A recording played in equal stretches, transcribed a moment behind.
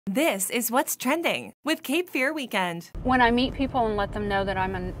This is what's trending with Cape Fear Weekend. When I meet people and let them know that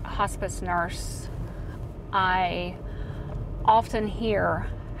I'm a hospice nurse, I often hear,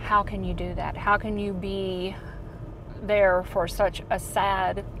 how can you do that? How can you be there for such a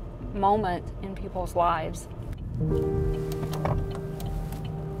sad moment in people's lives?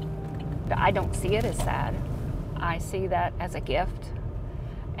 I don't see it as sad. I see that as a gift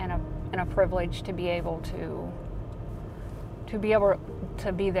and a privilege to be able to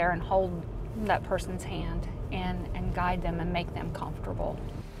be there and hold that person's hand and guide them and make them comfortable.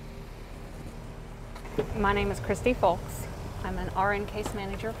 My name is Christy Folks. I'm an RN case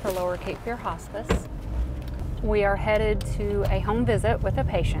manager for Lower Cape Fear Hospice. We are headed to a home visit with a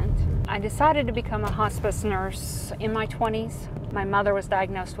patient. I decided to become a hospice nurse in my 20s. My mother was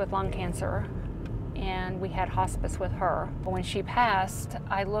diagnosed with lung cancer, and we had hospice with her. When she passed,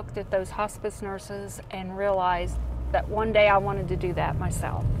 I looked at those hospice nurses and realized that one day I wanted to do that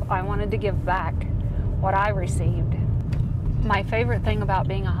myself. I wanted to give back what I received. My favorite thing about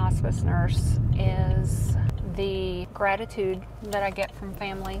being a hospice nurse is the gratitude that I get from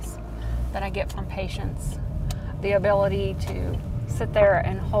families, that I get from patients, the ability to sit there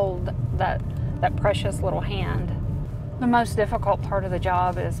and hold that precious little hand. The most difficult part of the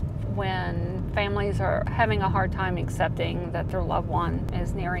job is when families are having a hard time accepting that their loved one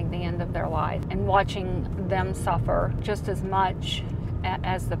is nearing the end of their life and watching them suffer just as much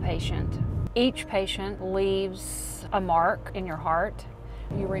as the patient. Each patient leaves a mark in your heart.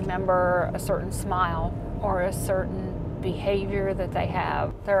 You remember a certain smile or a certain behavior that they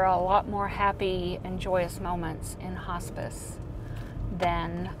have. There are a lot more happy and joyous moments in hospice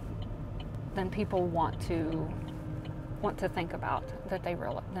than people want to think about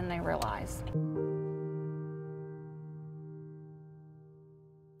than they realize.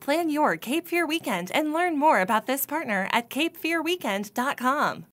 Plan your Cape Fear Weekend and learn more about this partner at capefearweekend.com.